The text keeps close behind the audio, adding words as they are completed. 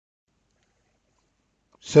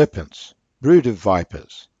Serpents, brood of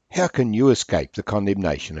vipers, how can you escape the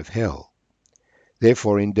condemnation of hell?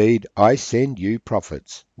 Therefore indeed I send you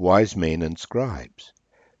prophets, wise men and scribes.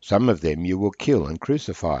 Some of them you will kill and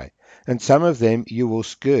crucify, and some of them you will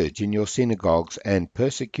scourge in your synagogues and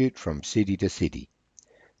persecute from city to city,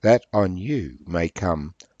 that on you may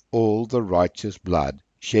come all the righteous blood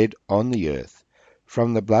shed on the earth,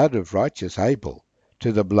 from the blood of righteous Abel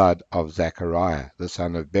to the blood of Zachariah the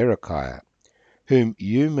son of Berechiah, whom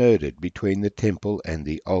you murdered between the temple and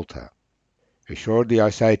the altar. Assuredly I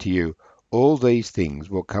say to you, all these things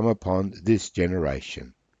will come upon this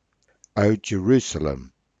generation. O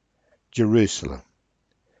Jerusalem, Jerusalem,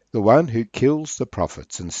 the one who kills the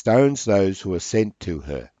prophets and stones those who are sent to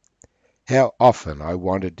her, how often I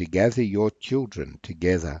wanted to gather your children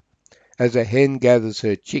together, as a hen gathers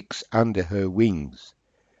her chicks under her wings,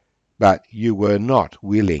 but you were not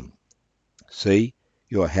willing. See,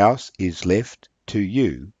 your house is left to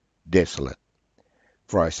you desolate.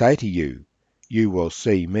 For I say to you, you will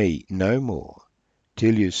see me no more,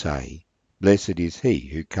 till you say, Blessed is he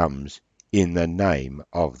who comes in the name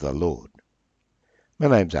of the Lord. My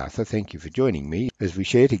name's Arthur. Thank you for joining me as we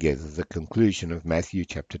share together the conclusion of Matthew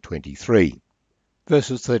chapter 23,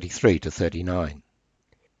 verses 33 to 39.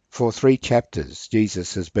 For 3 chapters,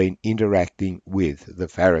 Jesus has been interacting with the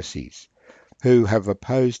Pharisees, who have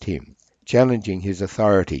opposed him, challenging his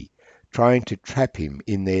authority, trying to trap him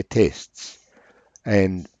in their tests.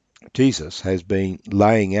 And Jesus has been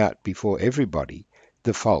laying out before everybody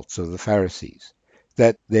the faults of the Pharisees,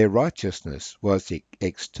 that their righteousness was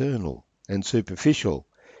external and superficial.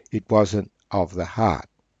 It wasn't of the heart.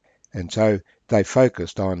 And so they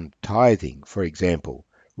focused on tithing, for example,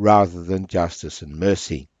 rather than justice and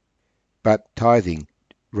mercy. But tithing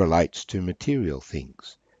relates to material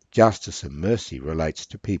things. Justice and mercy relates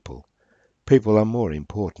to people. People are more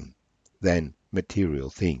important than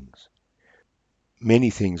material things.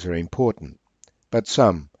 Many things are important, but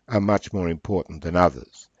some are much more important than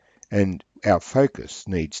others, and our focus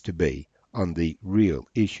needs to be on the real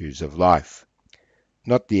issues of life,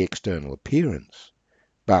 not the external appearance,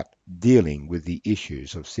 but dealing with the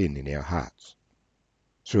issues of sin in our hearts.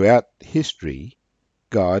 Throughout history,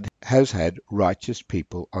 God has had righteous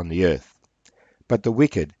people on the earth, but the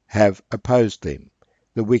wicked have opposed them.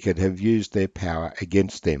 The wicked have used their power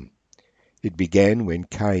against them. It began when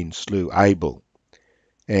Cain slew Abel.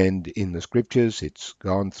 And in the scriptures, it's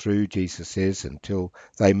gone through, Jesus says, until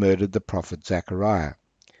they murdered the prophet Zachariah,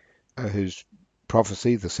 whose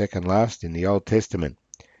prophecy, the second last in the Old Testament,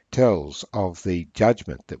 tells of the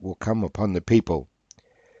judgment that will come upon the people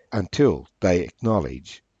until they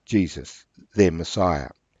acknowledge Jesus, their Messiah,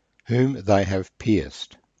 whom they have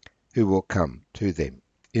pierced, who will come to them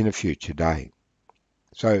in a future day.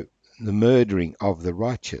 So the murdering of the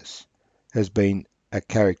righteous has been a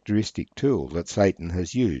characteristic tool that Satan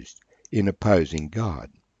has used in opposing God,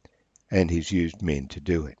 and he's used men to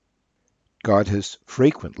do it. God has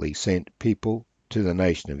frequently sent people to the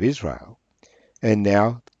nation of Israel, and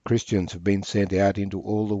now Christians have been sent out into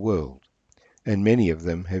all the world, and many of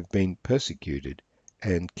them have been persecuted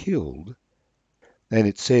and killed. And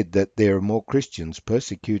it's said that there are more Christians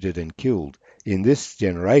persecuted and killed in this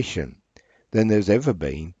generation than there's ever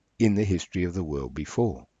been in the history of the world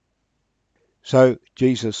before. So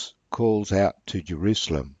Jesus calls out to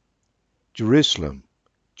Jerusalem, Jerusalem,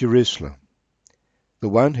 Jerusalem, the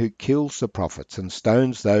one who kills the prophets and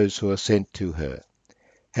stones those who are sent to her.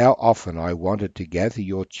 How often I wanted to gather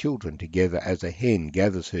your children together as a hen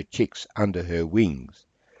gathers her chicks under her wings,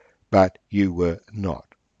 but you were not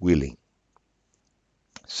willing.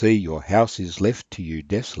 See, your house is left to you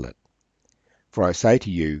desolate. For I say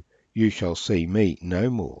to you, you shall see me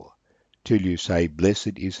no more, till you say,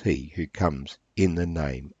 Blessed is he who comes in the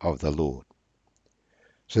name of the Lord.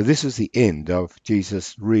 So this is the end of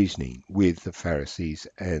Jesus' reasoning with the Pharisees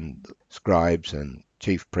and scribes and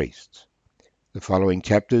chief priests. The following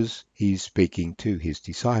chapters, he's speaking to his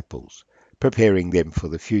disciples, preparing them for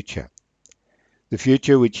the future. The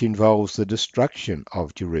future which involves the destruction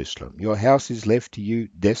of Jerusalem. Your house is left to you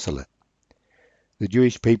desolate. The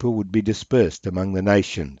Jewish people would be dispersed among the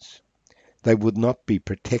nations. They would not be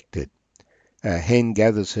protected. A hen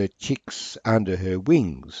gathers her chicks under her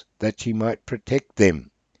wings, that she might protect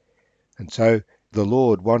them. And so the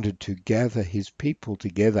Lord wanted to gather his people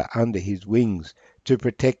together under his wings to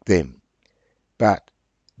protect them. But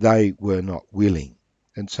they were not willing.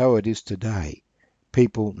 And so it is today.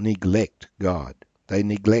 People neglect God. They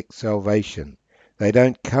neglect salvation. They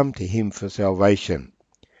don't come to him for salvation.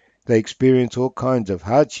 They experience all kinds of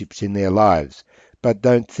hardships in their lives, but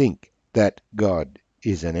don't think that God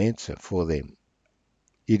is an answer for them.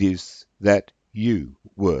 It is that you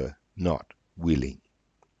were not willing.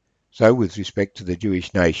 So with respect to the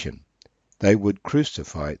Jewish nation, they would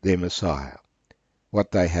crucify their Messiah.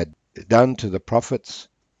 What they had done to the prophets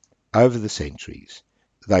over the centuries,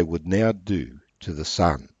 they would now do to the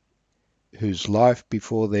Son, whose life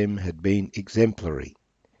before them had been exemplary.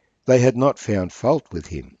 They had not found fault with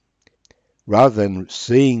him. Rather than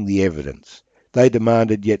seeing the evidence, they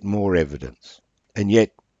demanded yet more evidence. And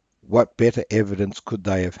yet, what better evidence could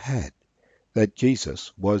they have had that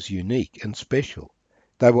Jesus was unique and special?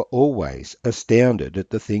 They were always astounded at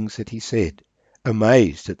the things that he said,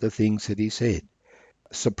 amazed at the things that he said,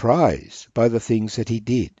 surprised by the things that he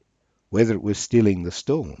did, whether it was stilling the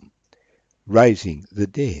storm, raising the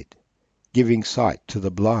dead, giving sight to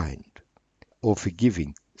the blind, or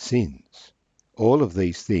forgiving sins. All of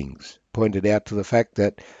these things pointed out to the fact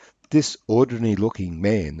that this ordinary-looking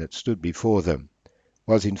man that stood before them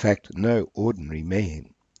was in fact no ordinary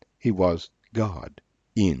man. He was God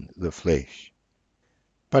in the flesh.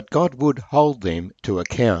 But God would hold them to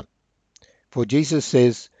account. For Jesus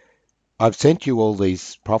says, I've sent you all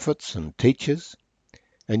these prophets and teachers,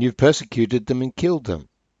 and you've persecuted them and killed them,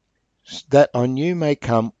 that on you may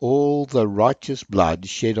come all the righteous blood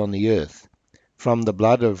shed on the earth, from the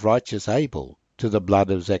blood of righteous Abel to the blood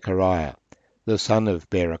of Zechariah, the son of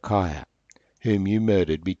Berechiah, whom you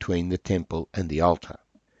murdered between the temple and the altar.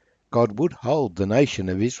 God would hold the nation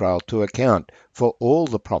of Israel to account for all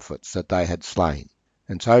the prophets that they had slain.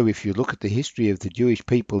 And so if you look at the history of the Jewish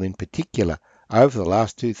people in particular over the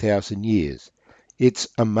last 2,000 years, it's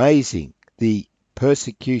amazing the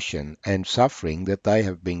persecution and suffering that they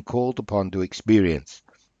have been called upon to experience.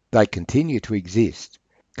 They continue to exist.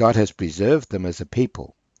 God has preserved them as a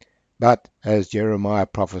people. But, as Jeremiah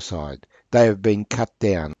prophesied, they have been cut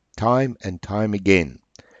down time and time again.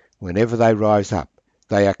 Whenever they rise up,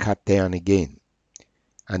 they are cut down again,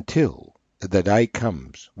 until the day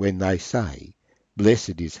comes when they say,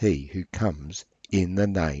 Blessed is he who comes in the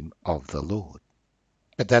name of the Lord.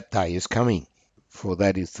 But that day is coming, for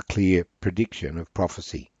that is the clear prediction of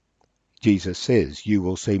prophecy. Jesus says, you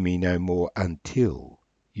will see me no more until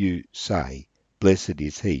you say, Blessed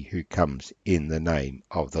is he who comes in the name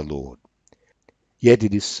of the Lord. Yet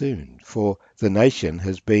it is soon, for the nation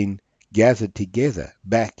has been gathered together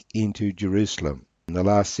back into Jerusalem in the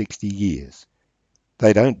last 60 years.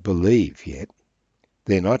 They don't believe yet.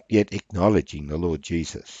 They're not yet acknowledging the Lord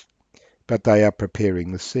Jesus. But they are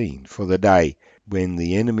preparing the scene for the day when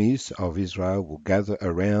the enemies of Israel will gather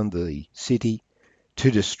around the city to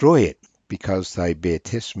destroy it, because they bear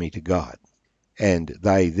testimony to God. And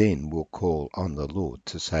they then will call on the Lord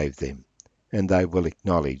to save them. And they will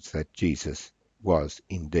acknowledge that Jesus was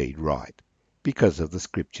indeed right, because of the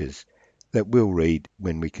scriptures that we'll read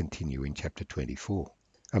when we continue in chapter 24,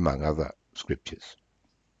 among other scriptures.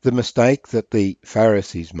 The mistake that the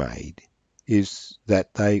Pharisees made is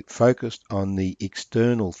that they focused on the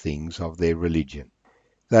external things of their religion.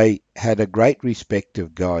 They had a great respect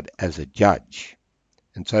of God as a judge,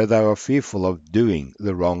 and so they were fearful of doing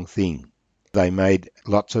the wrong thing. They made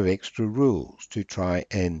lots of extra rules to try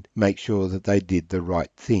and make sure that they did the right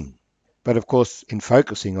thing. But of course, in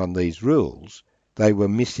focusing on these rules, they were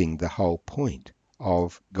missing the whole point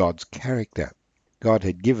of God's character. God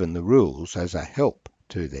had given the rules as a help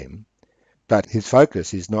to them, but his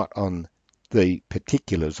focus is not on the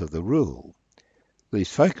particulars of the rule.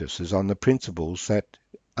 His focus is on the principles that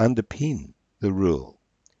underpin the rule.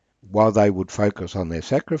 While they would focus on their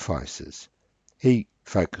sacrifices, he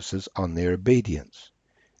focuses on their obedience.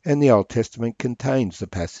 And the Old Testament contains the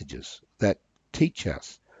passages that teach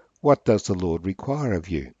us, what does the Lord require of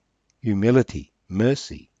you? Humility,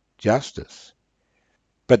 mercy, justice.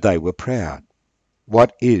 But they were proud.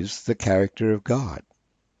 What is the character of God?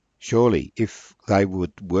 Surely, if they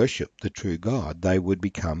would worship the true God, they would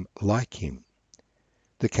become like him.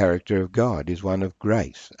 The character of God is one of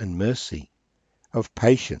grace and mercy, of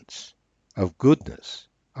patience, of goodness,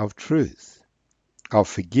 of truth, of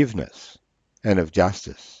forgiveness, and of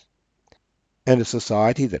justice. And a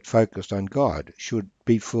society that focused on God should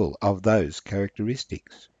be full of those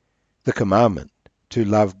characteristics. The commandment to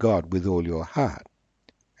love God with all your heart,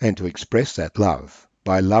 and to express that love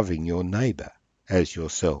by loving your neighbour as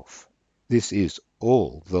yourself. This is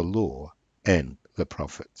all the law and the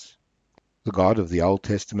prophets. The God of the Old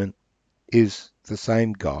Testament is the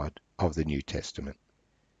same God of the New Testament.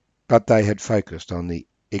 But they had focused on the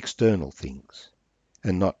external things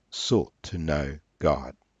and not sought to know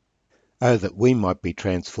God. Oh, that we might be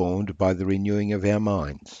transformed by the renewing of our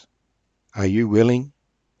minds. Are you willing?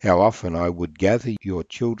 How often I would gather your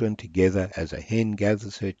children together as a hen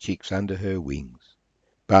gathers her chicks under her wings.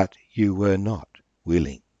 But you were not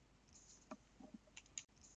willing.